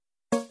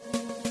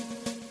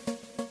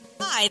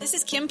Hi, this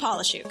is Kim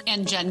Polishuk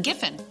and Jen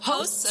Giffen,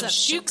 hosts of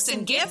Shooks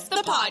and Giff,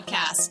 the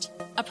podcast.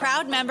 A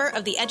proud member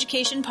of the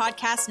Education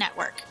Podcast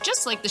Network.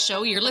 Just like the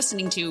show you're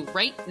listening to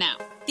right now.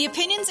 The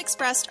opinions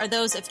expressed are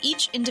those of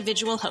each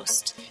individual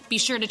host. Be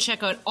sure to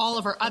check out all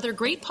of our other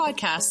great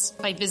podcasts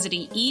by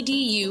visiting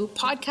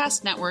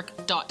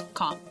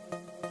edupodcastnetwork.com.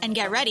 And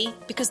get ready,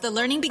 because the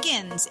learning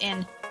begins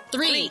in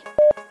 3,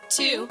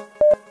 2,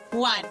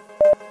 1.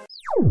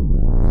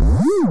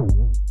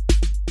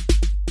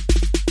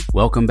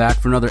 Welcome back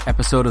for another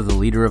episode of the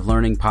Leader of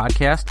Learning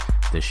podcast,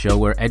 the show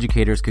where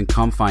educators can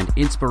come find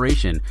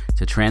inspiration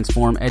to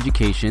transform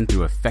education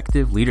through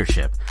effective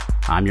leadership.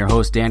 I'm your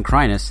host, Dan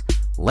Kreiness.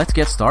 Let's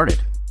get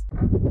started.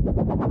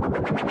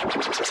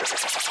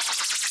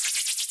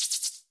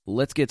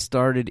 Let's get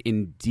started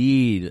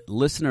indeed.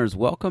 Listeners,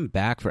 welcome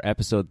back for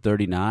episode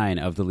 39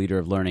 of the Leader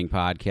of Learning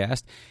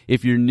podcast.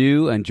 If you're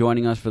new and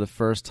joining us for the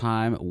first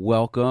time,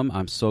 welcome.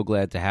 I'm so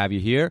glad to have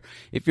you here.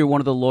 If you're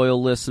one of the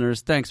loyal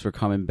listeners, thanks for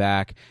coming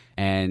back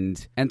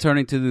and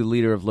turning to the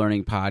Leader of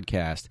Learning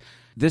podcast.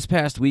 This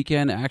past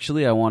weekend,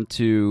 actually, I want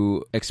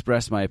to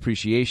express my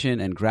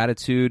appreciation and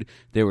gratitude.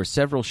 There were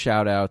several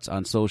shout-outs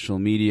on social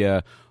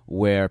media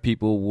where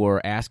people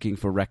were asking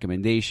for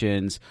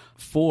recommendations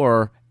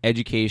for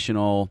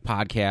educational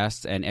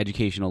podcasts and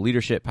educational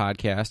leadership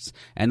podcasts,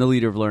 and the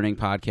Leader of Learning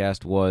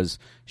podcast was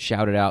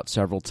shouted out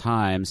several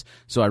times.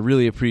 So I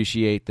really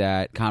appreciate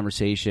that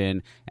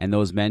conversation and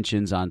those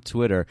mentions on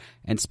Twitter.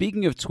 And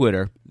speaking of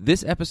Twitter,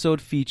 this episode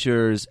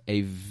features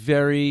a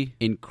very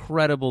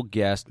incredible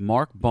guest,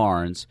 Mark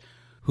Barnes,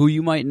 who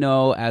you might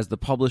know as the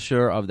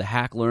publisher of the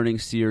Hack Learning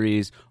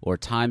series or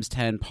Times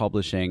 10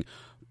 Publishing.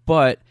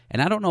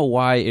 And I don't know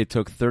why it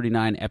took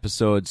 39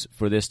 episodes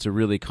for this to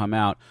really come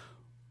out.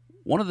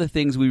 One of the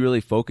things we really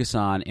focus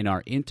on in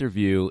our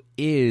interview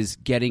is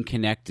getting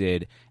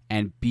connected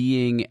and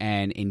being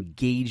an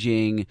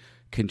engaging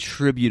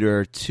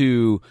contributor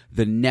to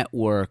the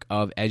network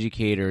of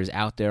educators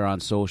out there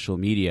on social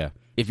media.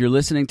 If you're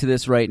listening to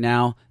this right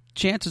now,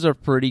 chances are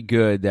pretty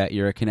good that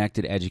you're a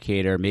connected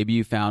educator. Maybe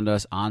you found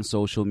us on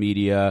social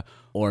media,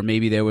 or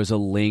maybe there was a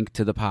link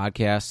to the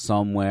podcast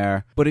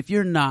somewhere. But if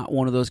you're not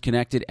one of those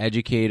connected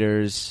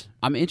educators,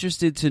 I'm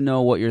interested to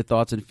know what your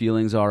thoughts and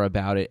feelings are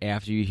about it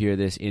after you hear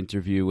this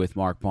interview with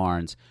Mark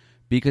Barnes,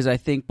 because I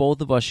think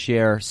both of us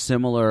share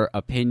similar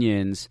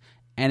opinions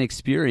and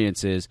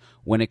experiences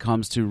when it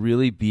comes to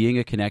really being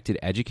a connected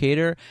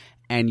educator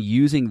and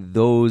using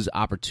those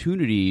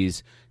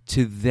opportunities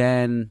to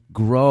then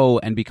grow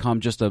and become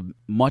just a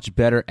much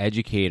better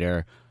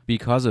educator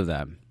because of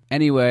them.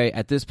 Anyway,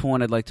 at this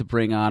point, I'd like to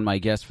bring on my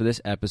guest for this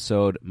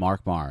episode,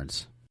 Mark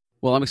Barnes.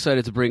 Well, I'm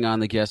excited to bring on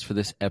the guest for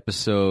this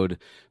episode.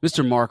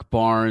 Mr. Mark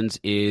Barnes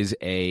is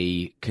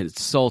a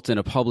consultant,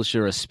 a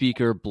publisher, a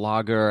speaker,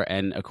 blogger,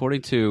 and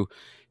according to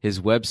his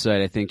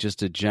website, I think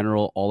just a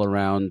general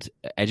all-around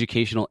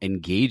educational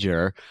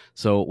engager.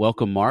 So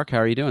welcome, Mark. How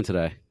are you doing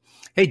today?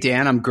 Hey,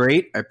 Dan. I'm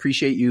great. I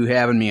appreciate you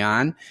having me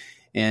on.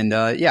 And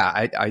I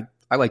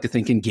like to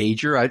think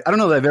engager. I don't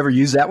know that I've ever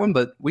used that one,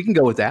 but we can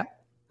go with that.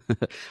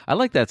 I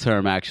like that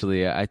term,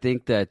 actually. I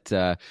think that,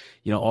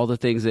 all the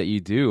things that you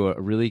do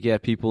really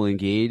get people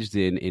engaged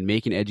in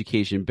making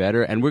education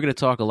better. And we're going to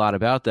talk a lot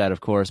about that,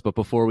 of course. But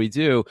before we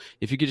do,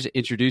 if you could just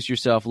introduce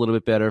yourself a little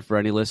bit better for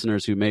any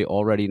listeners who may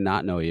already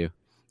not know you.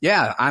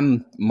 Yeah,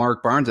 I'm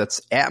Mark Barnes.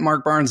 That's at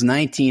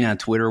MarkBarnes19 on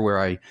Twitter, where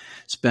I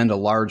spend a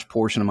large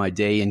portion of my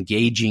day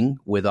engaging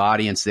with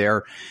audience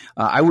there.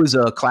 I was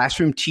a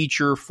classroom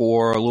teacher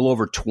for a little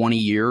over 20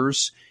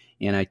 years,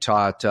 and I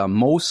taught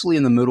mostly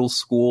in the middle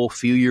school, a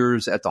few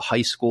years at the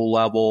high school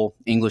level,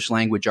 English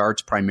language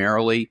arts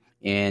primarily.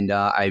 And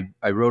I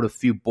wrote a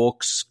few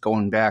books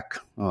going back,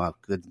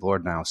 good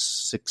Lord, now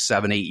 6,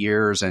 7, 8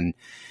 years, and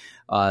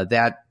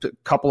that a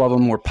couple of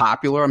them were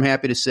popular, I'm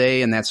happy to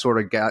say, and that sort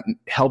of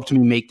helped me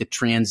make the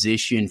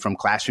transition from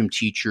classroom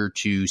teacher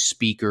to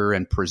speaker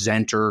and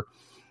presenter.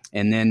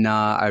 And then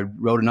I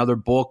wrote another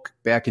book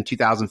back in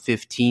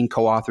 2015,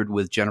 co-authored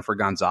with Jennifer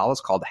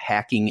Gonzalez, called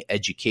Hacking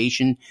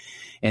Education,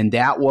 and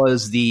that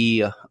was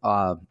the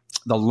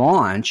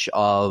launch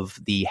of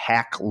the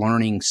Hack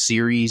Learning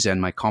series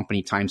and my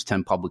company Times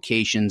 10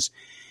 Publications.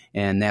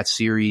 And that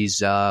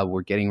series,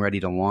 we're getting ready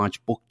to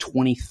launch book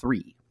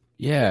 23.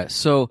 Yeah,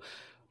 so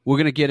we're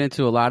going to get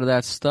into a lot of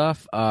that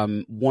stuff.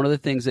 One of the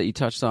things that you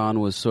touched on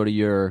was sort of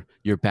your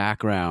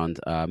background,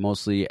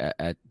 mostly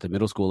at the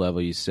middle school level.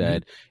 You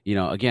said,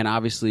 again,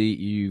 obviously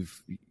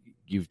you've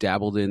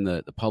dabbled in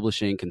the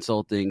publishing,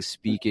 consulting,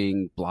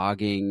 speaking,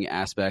 blogging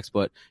aspects,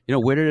 but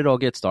where did it all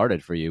get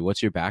started for you?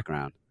 What's your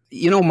background?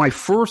 My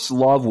first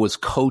love was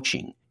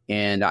coaching,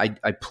 and I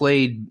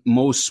played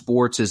most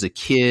sports as a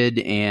kid,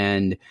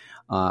 and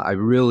I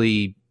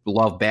really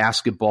love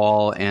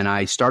basketball, and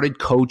I started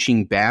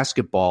coaching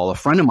basketball. A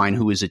friend of mine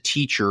who is a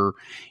teacher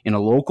in a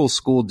local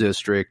school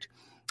district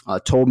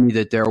told me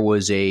that there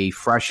was a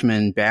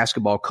freshman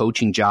basketball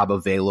coaching job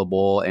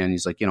available, and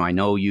he's like, I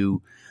know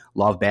you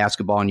love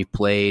basketball and you've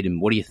played,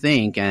 and what do you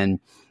think? And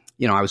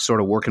I was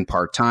sort of working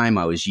part-time.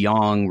 I was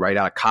young, right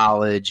out of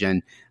college,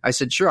 and I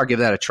said, sure, I'll give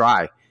that a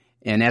try.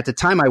 And at the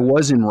time I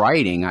was in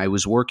writing, I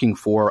was working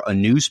for a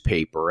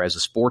newspaper as a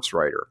sports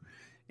writer.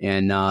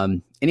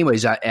 And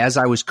anyways, as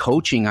I was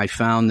coaching, I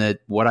found that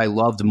what I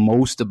loved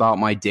most about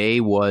my day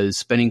was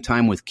spending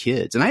time with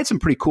kids. And I had some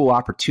pretty cool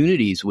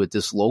opportunities with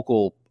this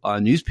local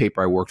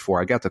newspaper I worked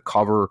for. I got to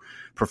cover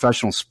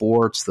professional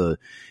sports, the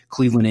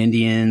Cleveland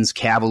Indians,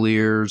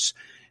 Cavaliers,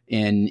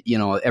 and,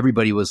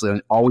 everybody was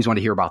always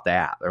wanted to hear about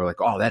that. They were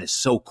like, oh, that is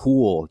so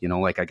cool.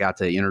 Like I got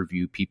to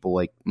interview people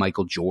like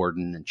Michael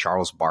Jordan and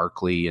Charles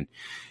Barkley and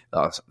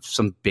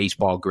some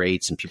baseball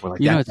greats, and people are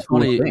like, it's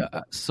funny.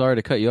 Sorry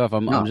to cut you off.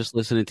 I'm just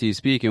listening to you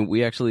speak, and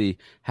we actually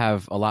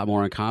have a lot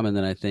more in common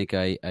than I think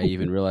I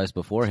even realized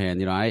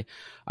beforehand.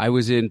 I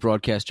was in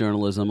broadcast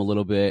journalism a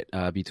little bit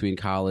between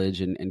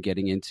college and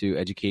getting into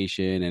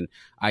education, and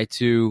I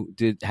too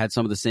had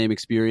some of the same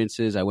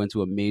experiences. I went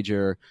to a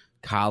major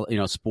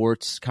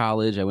sports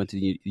college. I went to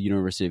the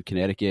University of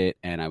Connecticut,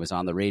 and I was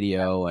on the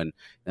radio, and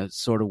that's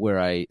sort of where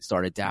I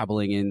started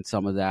dabbling in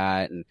some of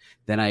that. And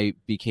then I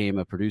became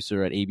a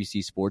producer at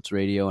ABC Sports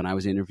Radio, and I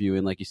was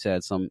interviewing, like you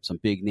said, some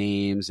big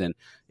names, and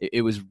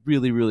it was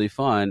really, really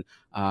fun.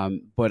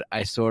 But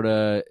I sort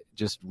of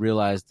just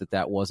realized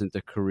that wasn't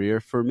the career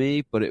for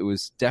me, but it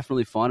was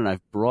definitely fun. And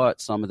I've brought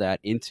some of that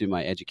into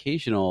my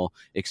educational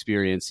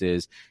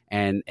experiences.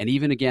 And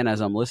even again, as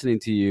I'm listening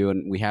to you,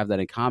 and we have that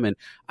in common,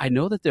 I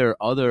know that there are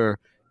other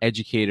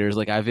educators.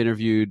 Like I've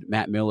interviewed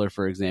Matt Miller,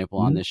 for example,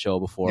 on this show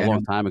before, a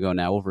long time ago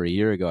now, over a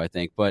year ago, I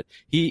think. But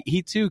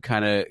he too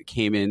kind of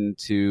came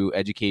into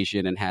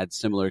education and had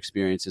similar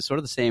experiences, sort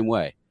of the same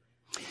way.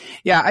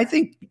 Yeah, I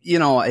think,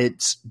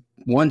 it's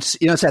once,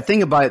 it's that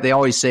thing about it, they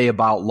always say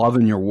about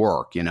loving your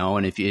work,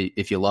 and if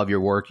you love your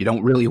work, you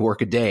don't really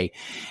work a day.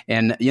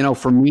 And,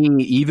 for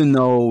me, even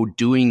though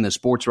doing the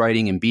sports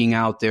writing and being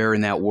out there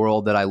in that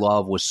world that I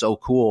love was so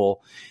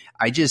cool,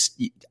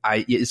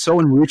 it's so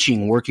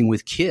enriching working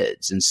with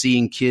kids and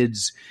seeing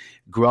kids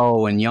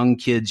grow, and young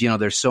kids,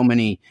 there's so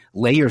many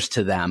layers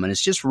to them, and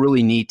it's just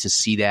really neat to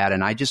see that.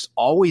 And I just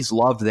always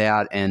loved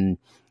that. And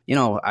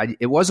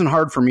it wasn't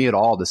hard for me at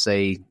all to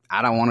say,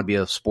 I don't want to be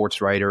a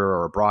sports writer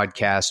or a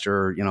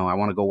broadcaster. I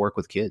want to go work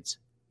with kids.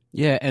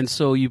 Yeah. And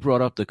so you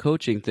brought up the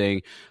coaching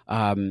thing.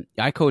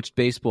 I coached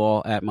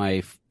baseball at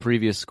my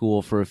previous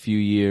school for a few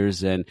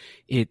years, and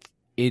it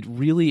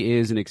really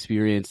is an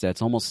experience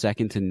that's almost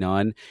second to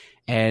none.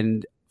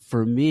 And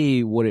for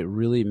me, what it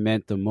really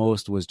meant the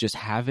most was just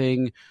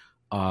having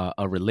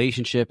a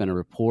relationship and a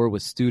rapport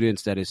with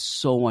students that is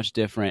so much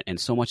different and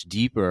so much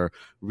deeper,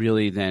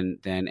 really, than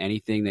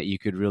anything that you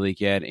could really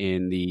get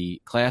in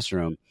the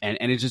classroom. And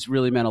it just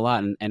really meant a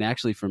lot. And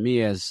actually, for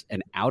me as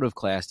an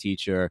out-of-class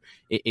teacher,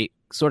 it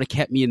sort of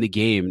kept me in the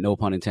game, no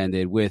pun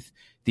intended, with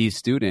these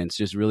students,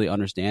 just really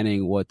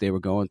understanding what they were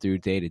going through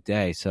day to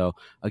day. So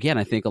again,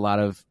 I think a lot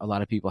of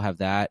people have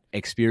that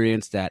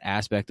experience, that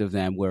aspect of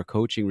them where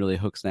coaching really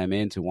hooks them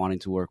into wanting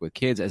to work with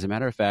kids. As a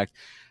matter of fact,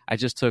 I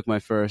just took my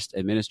first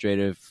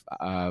administrative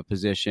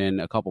position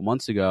a couple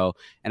months ago.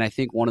 And I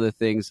think one of the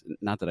things,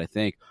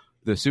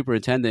 the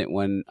superintendent,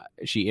 when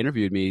she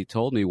interviewed me,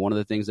 told me one of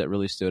the things that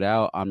really stood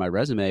out on my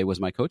resume was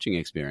my coaching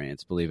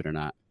experience, believe it or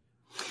not.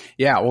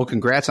 Yeah, well,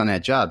 congrats on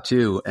that job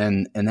too.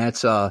 And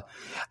that's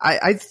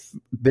I've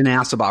been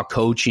asked about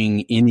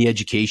coaching in the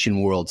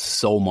education world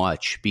so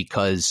much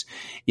because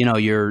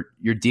you're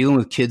dealing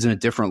with kids in a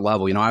different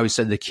level. I always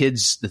said the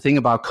thing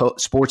about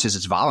sports is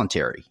it's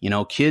voluntary.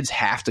 Kids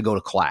have to go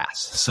to class,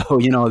 so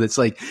it's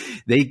like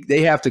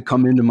they have to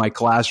come into my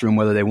classroom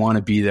whether they want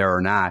to be there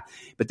or not.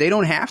 But they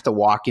don't have to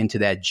walk into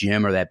that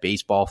gym or that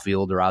baseball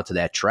field or out to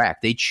that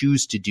track. They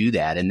choose to do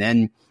that, and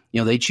then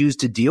they choose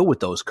to deal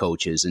with those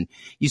coaches, and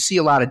you see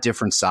a lot of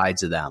different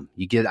sides of them.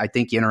 I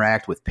think you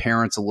interact with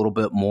parents a little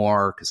bit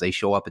more because they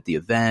show up at the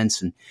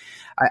events. And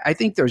I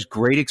think there's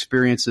great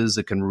experiences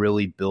that can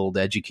really build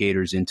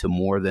educators into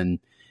more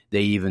than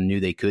they even knew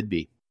they could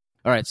be.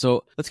 All right.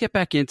 So let's get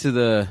back into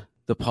the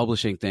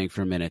publishing thing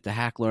for a minute, the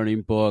Hack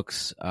Learning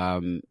books,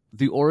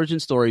 the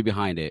origin story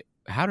behind it.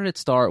 How did it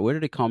start? Where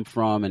did it come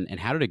from? And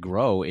how did it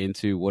grow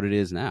into what it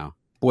is now?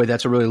 Boy,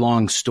 that's a really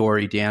long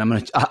story,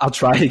 Dan. I'll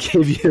try to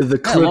give you the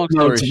Cliff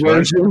Notes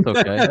version.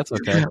 That's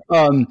okay.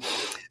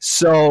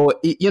 So,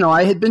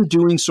 I had been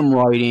doing some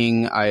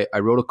writing. I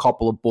wrote a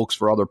couple of books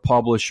for other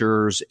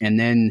publishers, and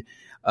then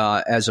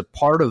as a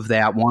part of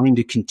that, wanting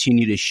to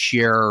continue to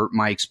share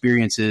my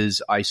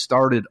experiences, I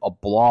started a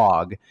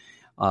blog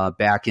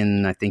back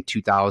in, I think,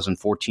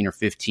 2014 or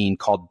 15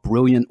 called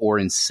Brilliant or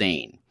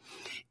Insane.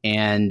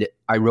 And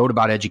I wrote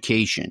about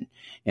education.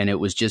 And it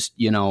was just,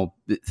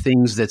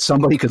 things that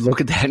somebody could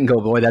look at that and go,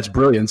 boy, that's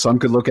brilliant. Some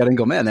could look at it and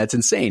go, man, that's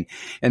insane.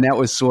 And that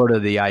was sort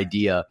of the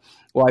idea.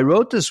 Well, I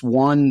wrote this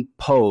one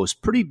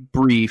post, pretty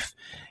brief,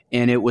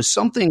 and it was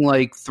something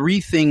like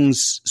 3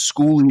 things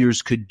school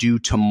leaders could do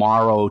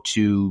tomorrow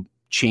to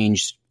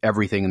change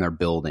everything in their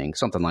building,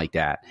 something like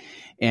that.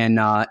 And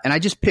I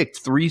just picked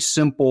 3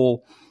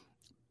 simple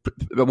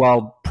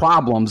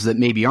problems that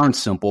maybe aren't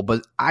simple,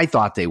 but I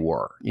thought they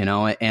were,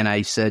 and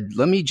I said,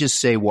 let me just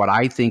say what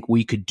I think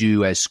we could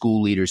do as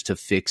school leaders to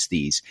fix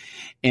these.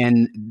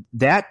 And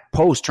that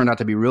post turned out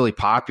to be really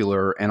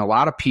popular. And a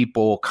lot of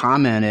people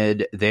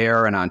commented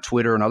there and on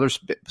Twitter and other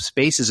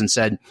spaces and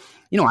said,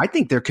 I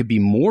think there could be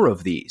more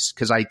of these,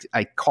 because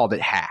I called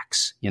it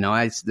hacks.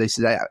 They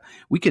said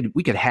we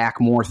could hack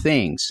more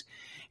things.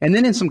 And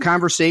then in some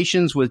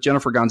conversations with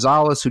Jennifer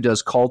Gonzalez, who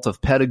does Cult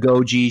of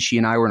Pedagogy, she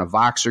and I were in a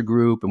Voxer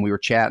group and we were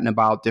chatting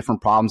about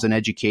different problems in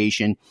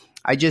education.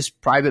 I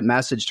just private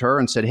messaged her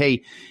and said,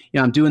 hey,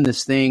 I'm doing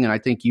this thing and I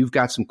think you've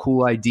got some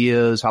cool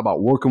ideas. How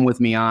about working with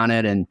me on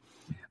it? And,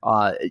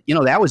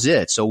 that was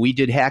it. So we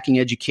did Hacking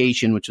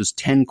Education, which was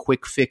 10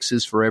 quick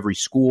fixes for every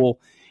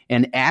school.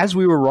 And as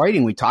we were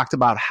writing, we talked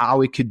about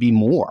how it could be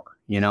more.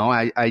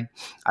 I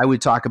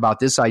would talk about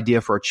this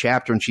idea for a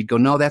chapter and she'd go,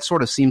 no, that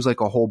sort of seems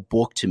like a whole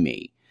book to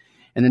me.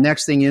 And the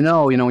next thing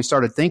we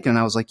started thinking,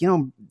 I was like,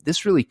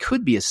 this really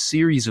could be a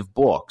series of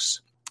books.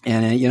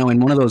 And,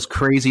 in one of those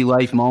crazy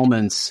life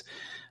moments,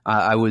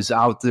 I was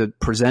out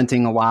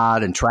presenting a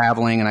lot and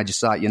traveling. And I just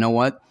thought, you know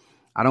what?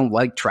 I don't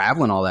like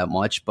traveling all that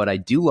much, but I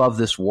do love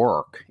this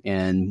work.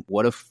 And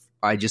what if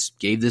I just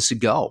gave this a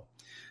go?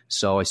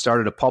 So I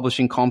started a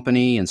publishing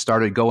company and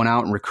started going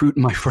out and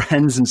recruiting my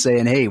friends and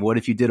saying, hey, what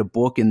if you did a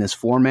book in this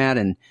format?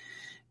 And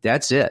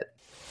that's it.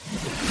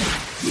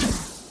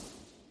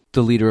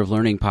 The Leader of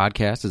Learning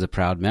podcast is a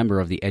proud member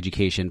of the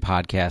Education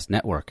Podcast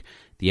Network.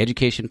 The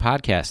Education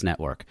Podcast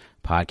Network,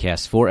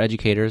 podcasts for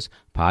educators,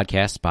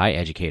 podcasts by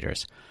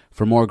educators.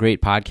 For more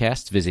great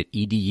podcasts, visit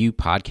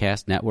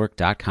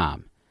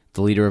edupodcastnetwork.com.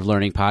 The Leader of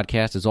Learning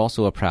podcast is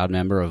also a proud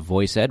member of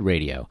Voice Ed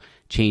Radio,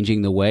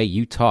 changing the way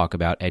you talk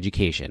about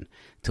education.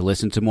 To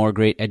listen to more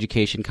great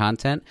education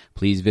content,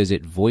 please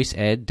visit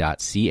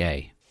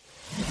voiceed.ca.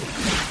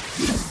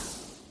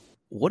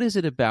 What is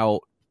it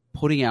about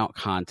putting out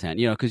content?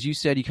 Because you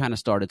said you kind of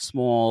started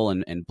small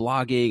and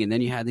blogging, and then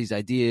you had these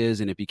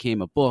ideas and it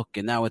became a book,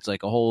 and now it's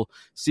like a whole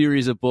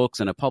series of books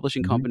and a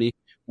publishing company.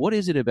 What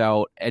is it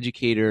about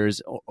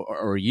educators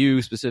or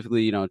you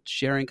specifically,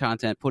 sharing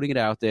content, putting it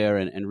out there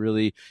and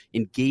really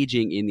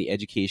engaging in the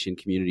education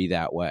community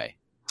that way?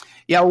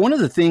 Yeah, one of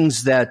the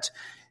things that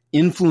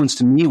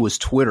influenced me was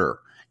Twitter.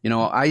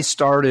 I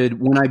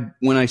started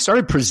when I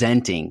started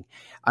presenting,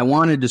 I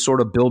wanted to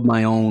sort of build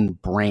my own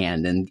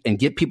brand and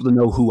get people to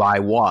know who I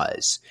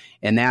was.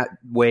 And that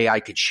way I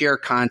could share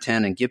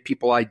content and give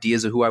people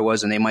ideas of who I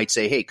was. And they might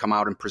say, hey, come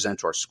out and present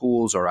to our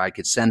schools, or I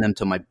could send them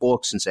to my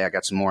books and say, I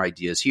got some more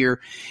ideas here.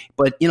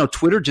 But,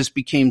 Twitter just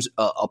became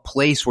a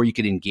place where you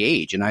could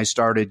engage. And I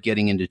started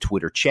getting into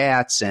Twitter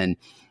chats and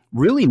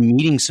really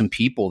meeting some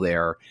people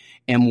there.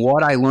 And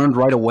what I learned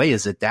right away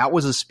is that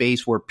was a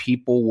space where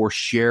people were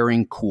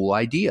sharing cool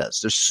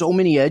ideas. There's so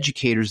many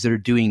educators that are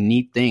doing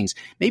neat things.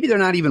 Maybe they're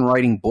not even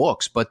writing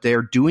books, but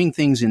they're doing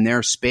things in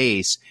their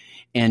space.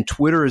 And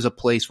Twitter is a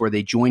place where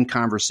they join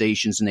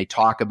conversations and they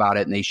talk about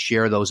it and they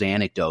share those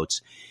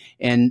anecdotes.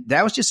 And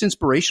that was just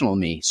inspirational to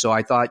me. So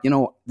I thought,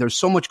 there's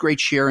so much great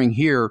sharing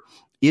here.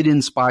 It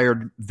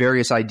inspired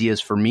various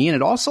ideas for me, and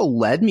it also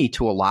led me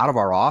to a lot of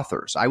our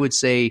authors. I would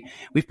say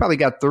we've probably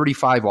got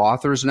 35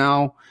 authors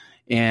now.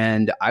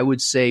 And I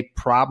would say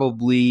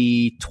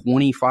probably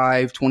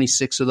 25,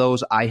 26 of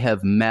those I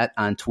have met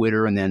on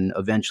Twitter and then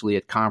eventually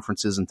at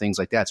conferences and things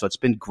like that. So it's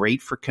been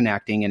great for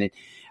connecting. And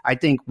I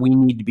think we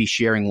need to be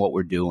sharing what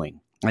we're doing.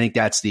 I think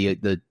that's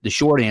the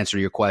short answer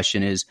to your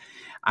question is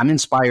I'm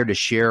inspired to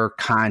share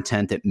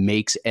content that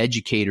makes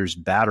educators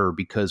better,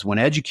 because when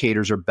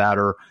educators are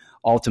better,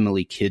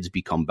 ultimately kids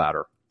become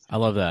better. I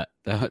love that.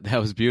 That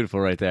was beautiful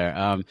right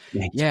there.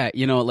 Yeah,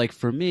 like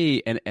for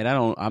me, and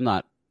I'm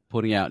not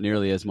putting out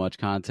nearly as much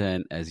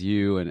content as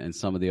you and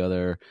some of the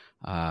other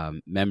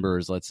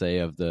members, let's say,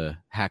 of the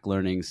Hack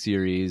Learning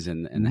series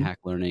and the Hack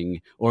Learning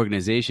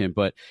organization.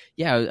 But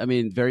yeah, I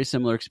mean, very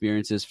similar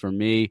experiences for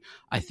me.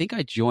 I think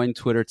I joined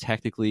Twitter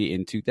technically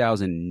in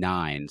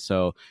 2009.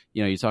 So,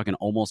 you're talking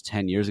almost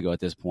 10 years ago at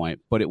this point.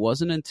 But it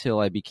wasn't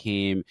until I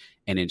became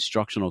an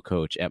instructional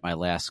coach at my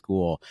last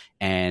school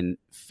and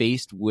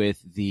faced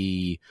with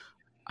the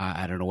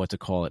I don't know what to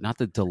call it. Not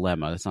the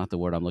dilemma. That's not the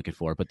word I'm looking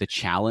for, but the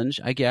challenge,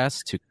 I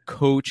guess, to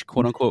coach,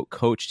 quote unquote,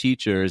 coach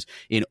teachers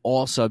in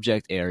all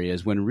subject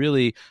areas, when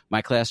really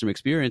my classroom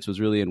experience was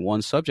really in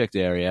one subject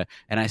area.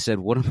 And I said,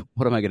 what am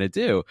I going to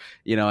do?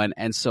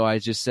 And so I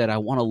just said, I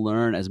want to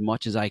learn as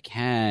much as I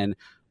can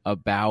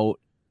about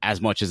as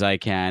much as I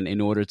can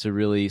in order to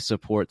really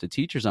support the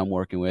teachers I'm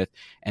working with.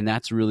 And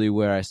that's really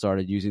where I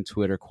started using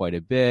Twitter quite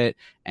a bit.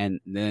 And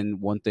then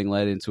one thing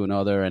led into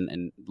another.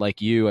 And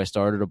like you, I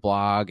started a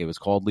blog. It was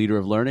called Leader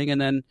of Learning. And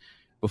then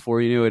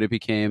before you knew it, it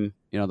became,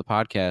 the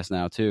podcast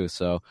now too.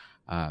 So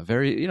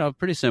very,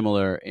 pretty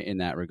similar in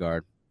that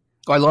regard.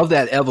 I love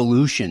that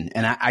evolution.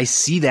 And I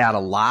see that a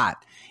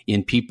lot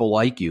in people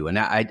like you. And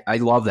I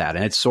love that.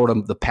 And it's sort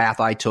of the path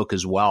I took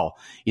as well.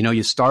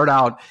 You start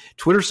out,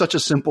 Twitter's such a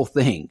simple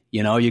thing.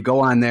 You go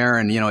on there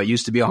and, it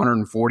used to be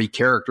 140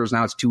 characters.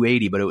 Now it's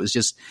 280, but it was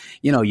just,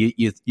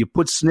 you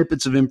put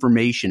snippets of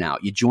information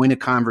out. You join a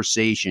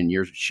conversation.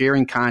 You're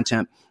sharing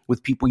content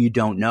with people you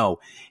don't know.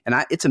 And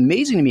it's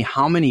amazing to me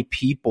how many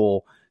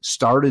people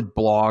started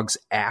blogs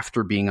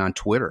after being on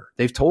Twitter.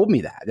 They've told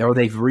me that, or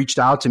they've reached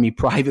out to me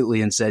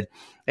privately and said,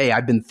 hey,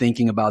 I've been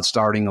thinking about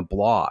starting a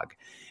blog.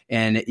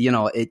 And,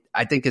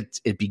 I think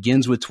it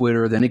begins with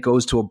Twitter, then it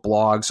goes to a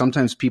blog.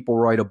 Sometimes people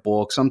write a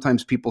book.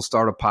 Sometimes people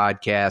start a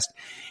podcast,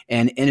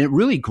 and it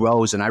really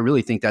grows. And I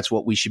really think that's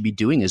what we should be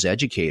doing as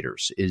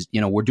educators is,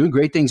 we're doing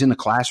great things in the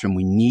classroom.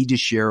 We need to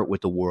share it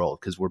with the world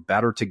because we're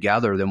better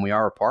together than we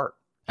are apart.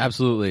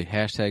 Absolutely.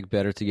 Hashtag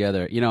better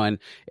together. And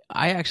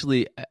I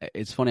actually,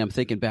 it's funny, I'm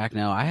thinking back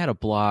now, I had a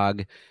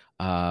blog,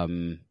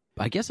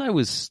 I guess I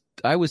was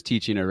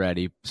teaching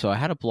already. So I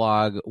had a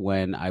blog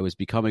when I was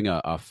becoming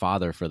a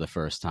father for the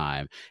first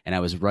time, and I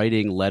was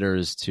writing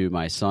letters to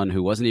my son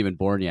who wasn't even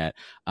born yet.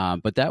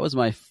 But that was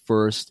my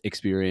first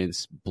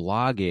experience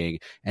blogging.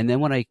 And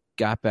then when I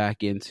got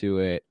back into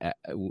it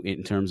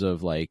in terms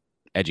of like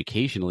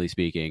educationally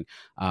speaking,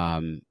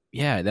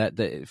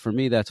 that for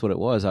me, that's what it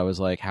was. I was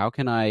like, how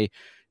can I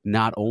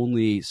not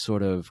only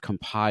sort of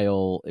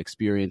compile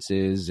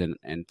experiences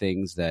and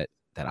things that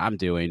I'm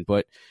doing,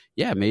 but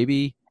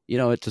maybe,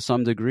 to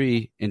some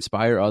degree,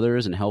 inspire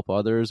others and help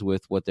others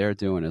with what they're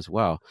doing as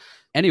well.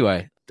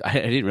 Anyway, I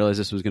didn't realize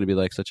this was going to be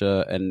like such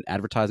an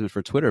advertisement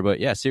for Twitter, but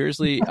yeah,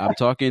 seriously, I'm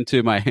talking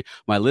to my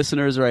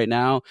listeners right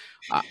now.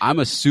 I'm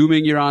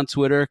assuming you're on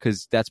Twitter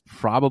because that's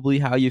probably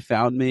how you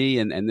found me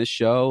and this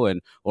show,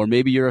 or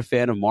maybe you're a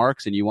fan of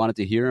Mark's and you wanted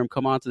to hear him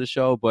come onto the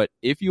show. But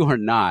if you are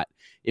not,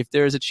 if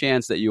there's a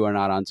chance that you are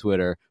not on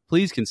Twitter,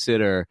 please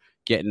consider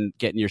getting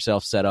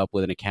yourself set up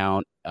with an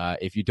account.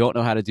 If you don't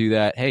know how to do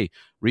that, hey,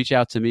 reach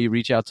out to me,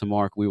 reach out to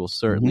Mark. We will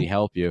certainly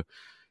help you.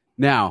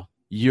 Now,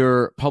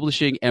 your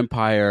publishing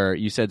empire,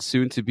 you said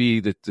soon to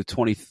be the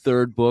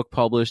 23rd book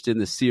published in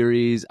the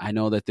series. I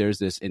know that there's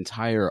this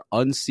entire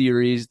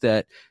unseries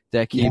that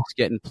keeps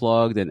getting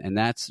plugged, and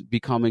that's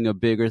becoming a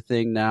bigger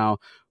thing now.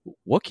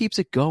 What keeps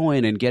it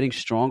going and getting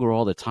stronger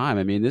all the time?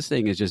 I mean, this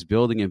thing is just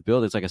building and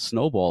building. It's like a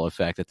snowball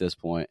effect at this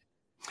point.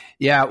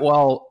 Yeah,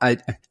 well, I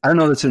don't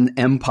know if it's an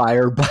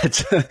empire,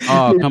 but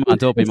oh, come on,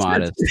 don't be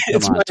modest.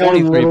 It's come on, my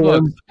 23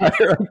 books.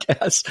 Empire, I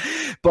guess.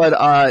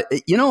 But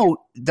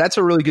that's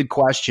a really good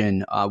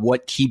question.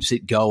 What keeps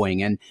it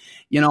going? And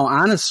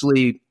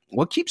honestly,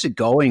 what keeps it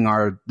going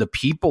are the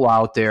people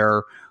out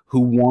there who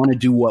want to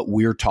do what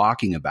we're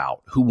talking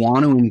about, who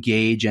want to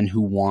engage and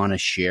who want to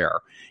share.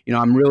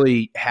 I'm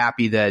really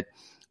happy that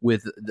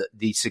with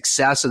the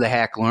success of the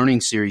Hack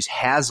Learning series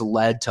has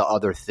led to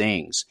other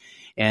things.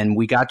 And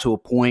we got to a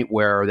point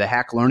where the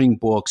Hack Learning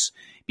books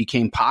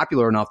became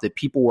popular enough that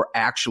people were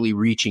actually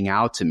reaching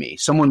out to me.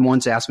 Someone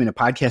once asked me in a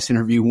podcast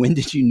interview, when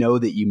did you know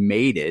that you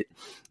made it?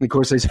 And of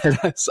course, I said,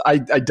 I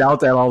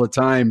doubt that all the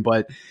time.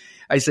 But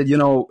I said,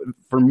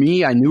 for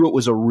me, I knew it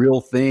was a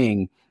real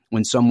thing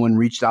when someone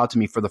reached out to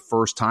me for the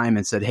first time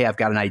and said, hey, I've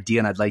got an idea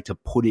and I'd like to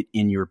put it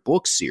in your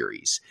book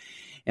series.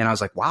 And I was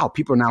like, wow,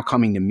 people are now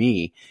coming to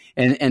me.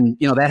 And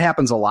that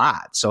happens a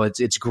lot. So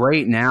it's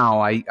great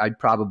now. I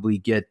probably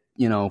get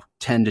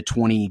 10 to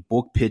 20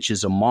 book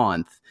pitches a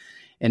month.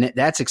 And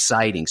that's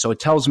exciting. So it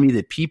tells me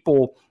that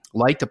people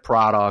like the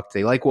product,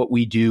 they like what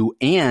we do,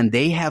 and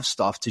they have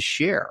stuff to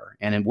share.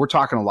 And we're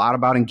talking a lot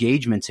about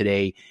engagement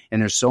today.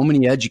 And there's so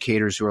many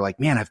educators who are like,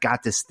 man, I've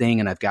got this thing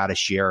and I've got to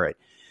share it.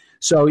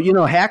 So,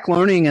 Hack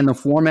Learning and the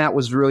format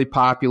was really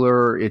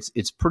popular.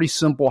 It's pretty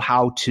simple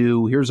how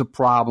to. Here's a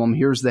problem,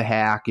 here's the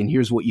hack, and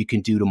here's what you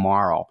can do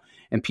tomorrow.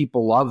 And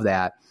people love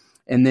that.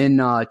 And then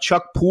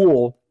Chuck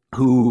Poole,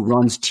 who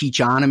runs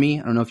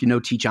Teachonomy. I don't know if you know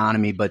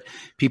Teachonomy, but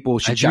people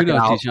should check it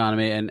out. I do know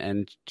Teachonomy,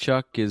 and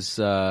Chuck is,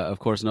 of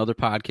course, another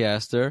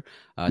podcaster.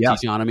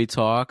 Teachonomy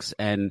Talks,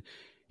 and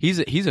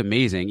he's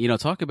amazing.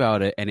 Talk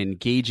about an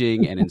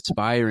engaging and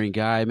inspiring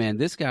guy, man.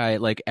 This guy,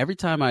 like every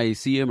time I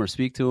see him or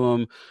speak to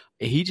him,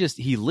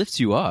 he lifts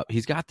you up.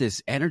 He's got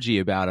this energy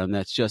about him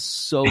that's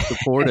just so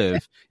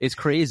supportive. It's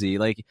crazy.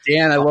 Like,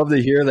 Dan, I love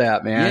to hear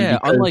that, man. Yeah,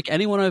 unlike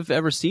anyone I've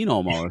ever seen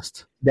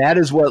almost. That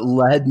is what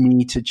led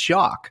me to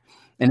Chuck.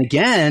 And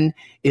again,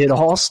 it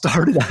all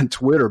started on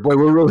Twitter. Boy,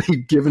 we're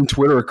really giving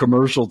Twitter a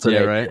commercial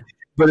today. Yeah, right.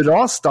 But it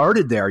all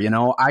started there.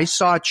 I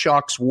saw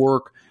Chuck's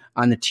work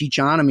on the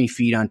Teachonomy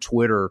feed on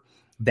Twitter.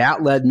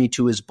 That led me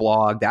to his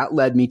blog. That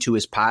led me to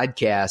his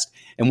podcast.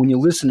 And when you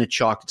listen to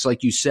Chuck, it's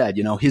like you said,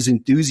 his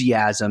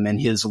enthusiasm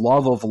and his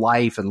love of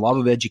life and love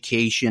of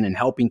education and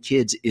helping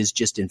kids is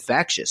just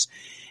infectious.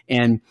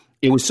 And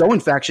it was so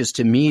infectious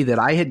to me that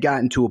I had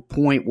gotten to a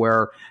point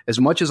where, as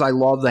much as I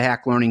love the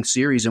Hack Learning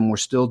series and we're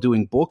still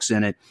doing books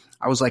in it,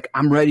 I was like,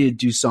 I'm ready to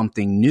do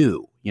something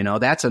new.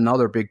 That's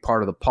another big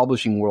part of the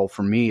publishing world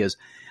for me is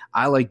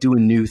I like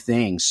doing new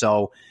things.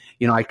 So,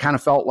 I kind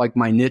of felt like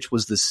my niche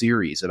was the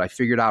series, that I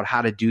figured out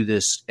how to do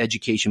this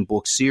education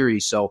book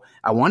series. So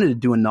I wanted to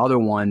do another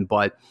one,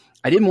 but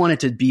I didn't want it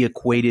to be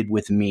equated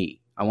with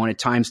me. I wanted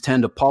Times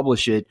 10 to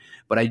publish it,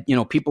 but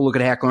people look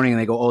at Hack Learning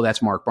and they go, oh,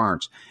 that's Mark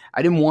Barnes.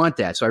 I didn't want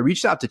that. So I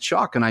reached out to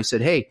Chuck and I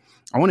said, hey,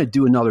 I want to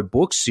do another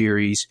book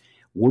series.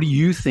 What do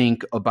you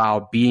think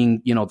about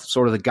being,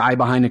 sort of the guy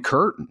behind the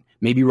curtain?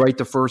 Maybe write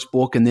the first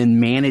book and then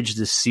manage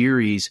the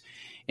series.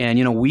 And,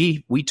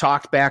 we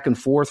talked back and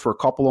forth for a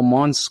couple of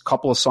months,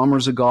 couple of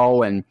summers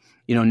ago. And,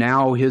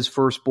 now his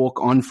first book,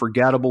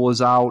 Unforgettable,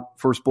 is out.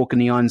 First book in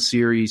the Un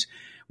series.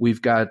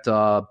 We've got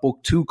book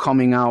 2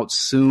 coming out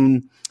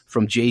soon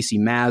from J.C.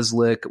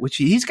 Maslick, which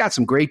he's got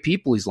some great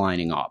people he's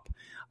lining up.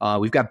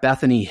 We've got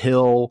Bethany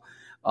Hill.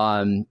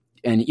 And,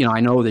 I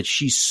know that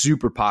she's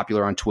super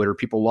popular on Twitter.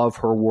 People love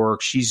her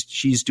work.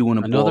 She's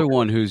doing another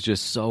one who's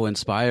just so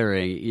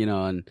inspiring,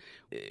 and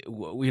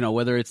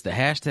whether it's the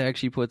hashtag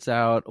she puts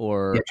out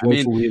or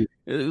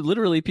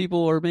literally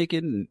people are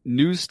making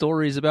news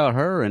stories about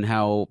her and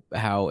how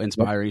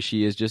inspiring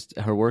she is, just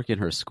her work in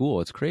her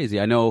school. It's crazy.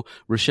 I know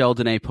Rochelle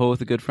Danae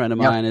Poth, a good friend of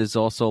mine, is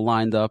also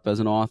lined up as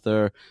an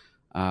author.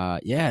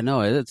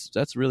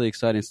 That's really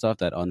exciting stuff,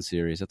 that Un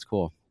series. That's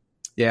cool.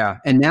 Yeah,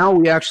 and now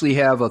we actually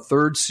have a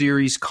third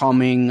series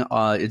coming.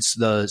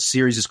 The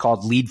series is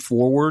called Lead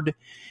Forward,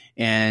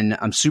 and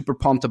I'm super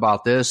pumped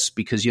about this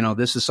because,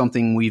 this is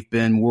something we've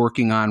been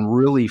working on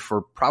really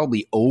for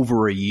probably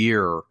over a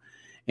year.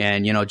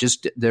 And,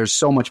 just there's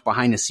so much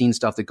behind the scenes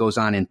stuff that goes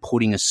on in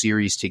putting a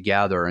series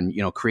together and,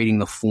 creating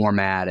the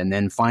format and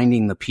then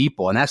finding the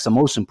people. And that's the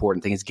most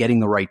important thing, is getting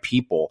the right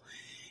people.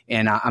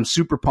 And I'm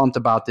super pumped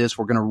about this.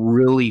 We're going to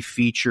really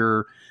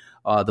feature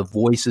the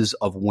voices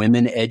of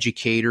women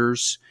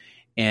educators.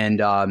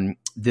 And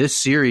this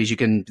series,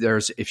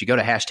 if you go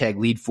to hashtag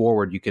Lead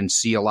Forward, you can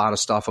see a lot of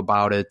stuff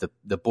about it,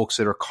 the books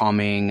that are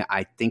coming.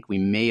 I think we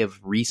may have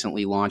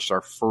recently launched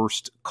our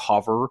first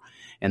cover,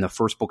 and the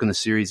first book in the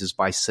series is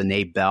by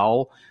Sine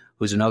Bell,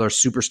 who's another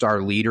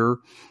superstar leader.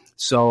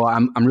 So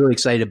I'm really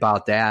excited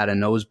about that,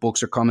 and those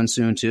books are coming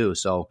soon too.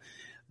 So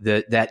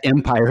that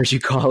empire, as you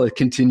call it,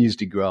 continues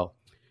to grow.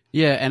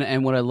 Yeah,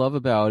 and what I love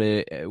about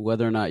it,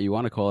 whether or not you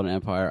want to call it an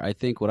empire, I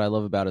think what I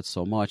love about it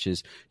so much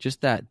is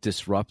just that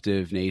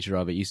disruptive nature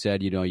of it. You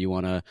said, you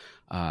want to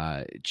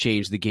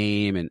change the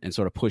game and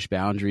sort of push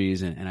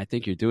boundaries, and I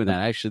think you're doing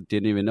that. I actually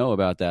didn't even know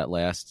about that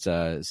last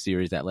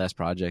series, that last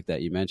project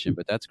that you mentioned,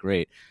 but that's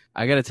great.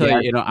 I got to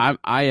tell you,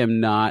 I am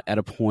not at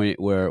a point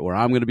where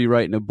I'm going to be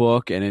writing a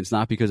book, and it's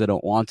not because I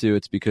don't want to.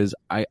 It's because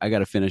I got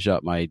to finish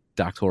up my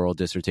doctoral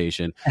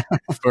dissertation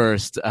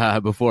first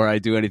before I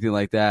do anything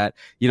like that.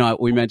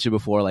 We mentioned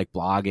before, like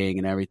blogging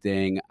and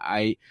everything.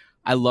 I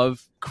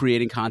love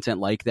creating content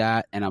like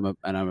that, and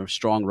I'm a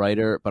strong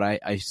writer.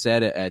 But I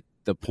said it at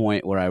the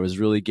point where I was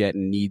really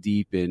getting knee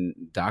deep in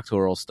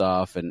doctoral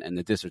stuff and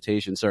the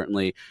dissertation.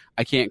 Certainly,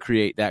 I can't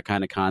create that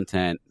kind of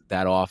content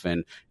that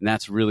often, and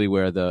that's really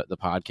where the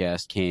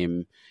podcast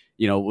came.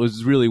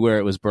 Was really where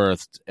it was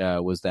birthed.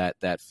 Was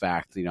that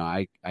fact?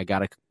 I got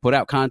to put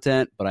out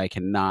content, but I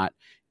cannot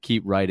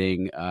keep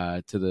writing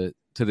to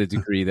the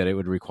degree that it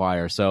would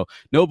require. So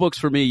no books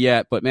for me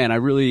yet, but man, I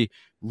really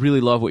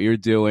love what you're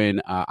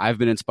doing. I've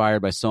been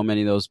inspired by so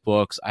many of those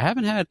books.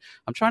 I'm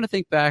trying to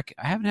think back.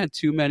 I haven't had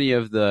too many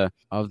of the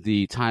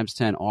Times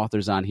 10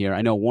 authors on here.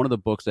 I know one of the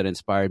books that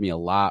inspired me a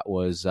lot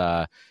was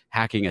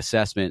Hacking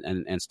Assessment,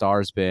 and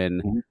Star's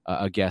been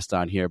a guest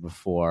on here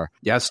before.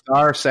 Yeah,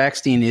 Star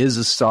Saxton is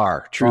a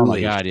star,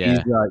 truly. Oh my God,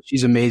 yeah.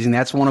 She's amazing.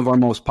 That's one of our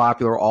most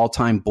popular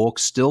all-time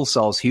books. Still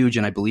sells huge,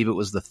 and I believe it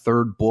was the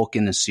third book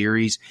in the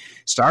series.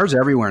 Star's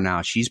everywhere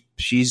now. She's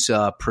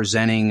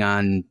presenting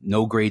on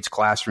No Grades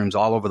classrooms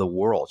all over the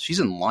world.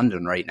 She's in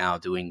London right now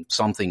doing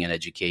something in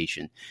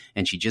education,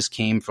 and she just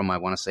came from, I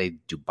want to say,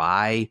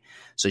 Dubai.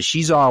 So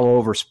she's all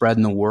over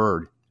spreading the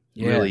word.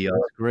 Yeah, really, that's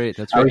great.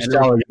 That's I right. was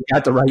telling you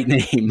got the right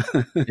name.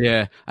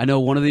 Yeah, I know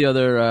one of the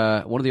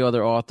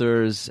other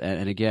authors,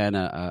 and again,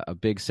 a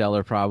big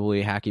seller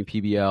probably, Hacking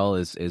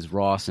PBL, is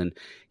Ross, and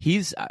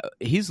he's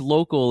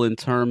local in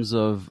terms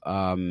of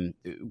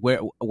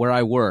where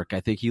I work. I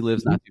think he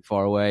lives not too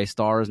far away.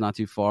 Star is not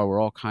too far. We're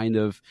all kind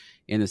of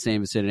in the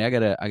same vicinity. I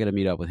gotta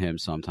meet up with him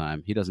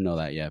sometime. He doesn't know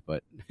that yet,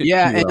 but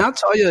yeah. And I'll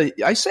tell you,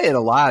 I say it a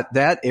lot.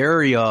 That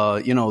area,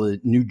 the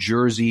New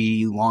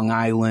Jersey, Long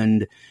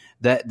Island.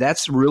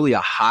 That's really a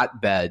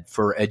hotbed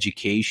for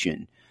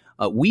education.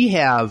 We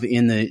have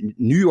in the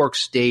New York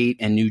State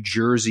and New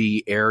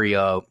Jersey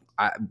area,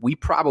 we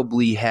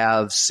probably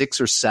have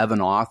 6 or 7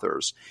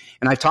 authors.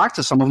 And I've talked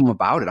to some of them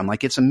about it. I'm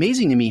like, it's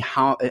amazing to me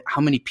how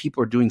many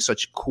people are doing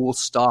such cool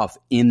stuff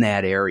in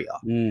that area.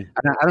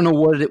 I don't know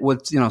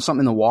what's something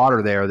in the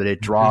water there that it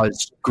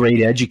draws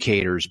great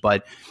educators,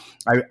 but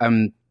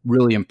I'm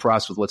really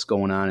impressed with what's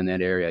going on in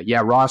that area.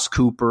 Yeah, Ross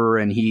Cooper,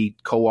 and he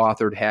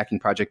co-authored Hacking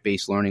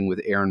Project-Based Learning with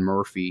Aaron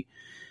Murphy.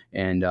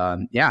 And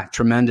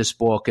tremendous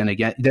book. And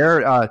again,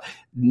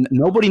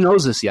 nobody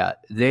knows this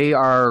yet. They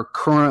are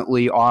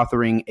currently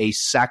authoring a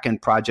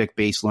second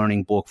project-based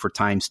learning book for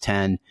Times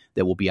 10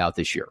 that will be out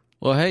this year.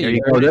 Well, hey, there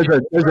you go.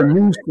 There's a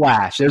news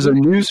flash. There's a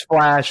news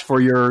flash for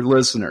your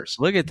listeners.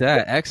 Look at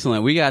that.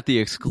 Excellent. We got the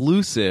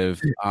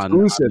exclusive on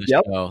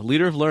the show.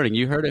 Leader of Learning.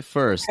 You heard it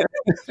first.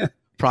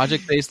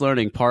 Project-based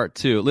learning part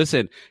 2.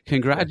 Listen,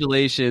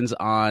 congratulations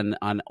on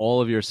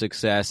all of your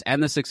success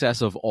and the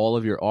success of all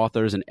of your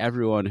authors and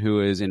everyone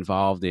who is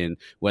involved in,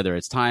 whether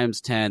it's Times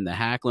 10, the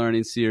Hack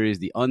Learning series,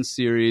 the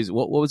Unseries.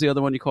 What was the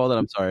other one you called it?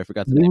 I'm sorry, I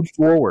forgot the name.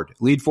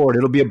 Lead Forward.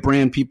 It'll be a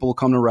brand people will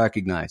come to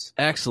recognize.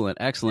 Excellent.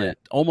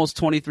 Almost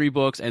 23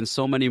 books and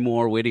so many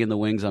more waiting in the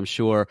wings, I'm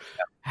sure.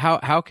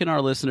 How can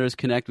our listeners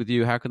connect with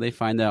you? How can they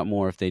find out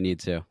more if they need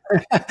to?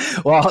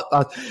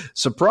 Well,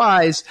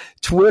 surprise,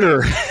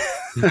 Twitter.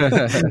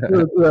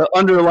 The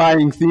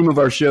underlying theme of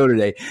our show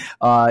today.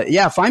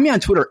 Find me on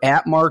Twitter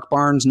at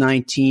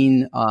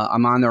MarkBarnes19.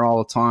 I'm on there all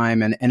the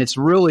time. And it's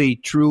really,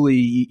 truly,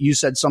 you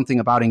said something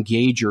about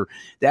Engager.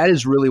 That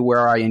is really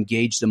where I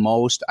engage the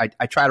most.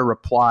 I try to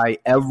reply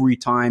every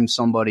time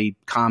somebody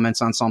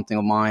comments on something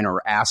of mine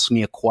or asks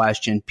me a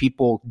question.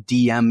 People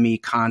DM me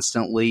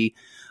constantly.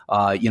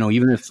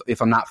 Even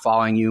if I'm not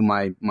following you,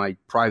 my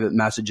private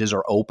messages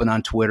are open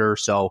on Twitter.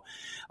 So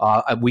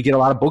we get a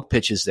lot of book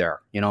pitches there.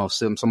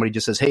 Somebody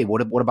just says, hey,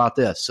 what about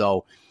this?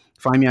 So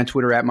find me on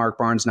Twitter at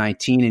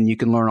MarkBarnes19, and you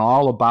can learn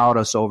all about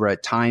us over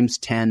at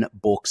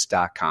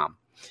times10books.com.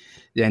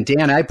 And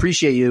Dan, I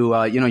appreciate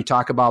you. You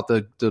talk about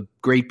the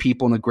great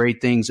people and the great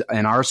things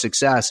and our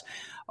success.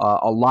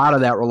 A lot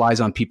of that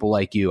relies on people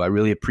like you. I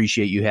really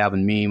appreciate you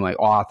having me, my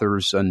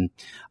authors, and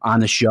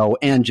on the show,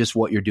 and just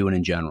what you're doing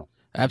in general.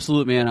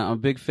 Absolutely, man. I'm a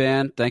big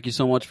fan. Thank you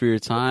so much for your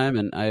time,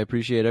 and I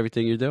appreciate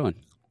everything you're doing.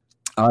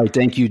 All right.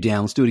 Thank you,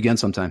 Dan. Let's do it again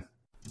sometime.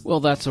 Well,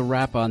 that's a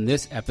wrap on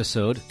this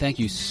episode. Thank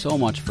you so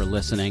much for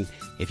listening.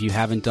 If you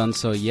haven't done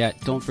so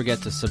yet, don't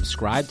forget to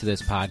subscribe to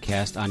this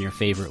podcast on your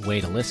favorite way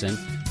to listen.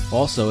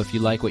 Also, if you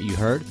like what you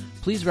heard,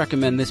 please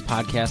recommend this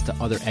podcast to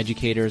other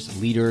educators,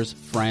 leaders,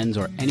 friends,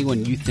 or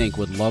anyone you think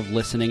would love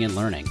listening and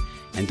learning.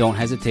 And don't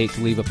hesitate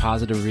to leave a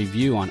positive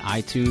review on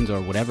iTunes or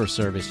whatever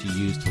service you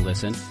use to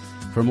listen.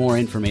 For more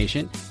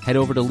information, head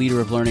over to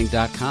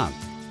leaderoflearning.com.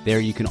 There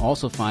you can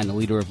also find the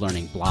Leader of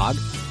Learning blog,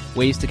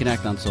 ways to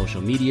connect on social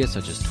media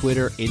such as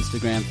Twitter,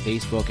 Instagram,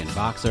 Facebook, and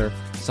Voxer,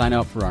 sign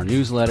up for our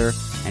newsletter,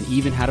 and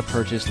even how to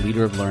purchase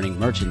Leader of Learning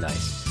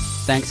merchandise.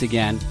 Thanks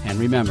again, and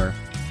remember,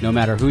 no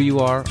matter who you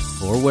are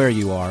or where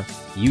you are,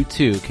 you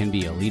too can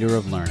be a leader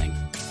of learning.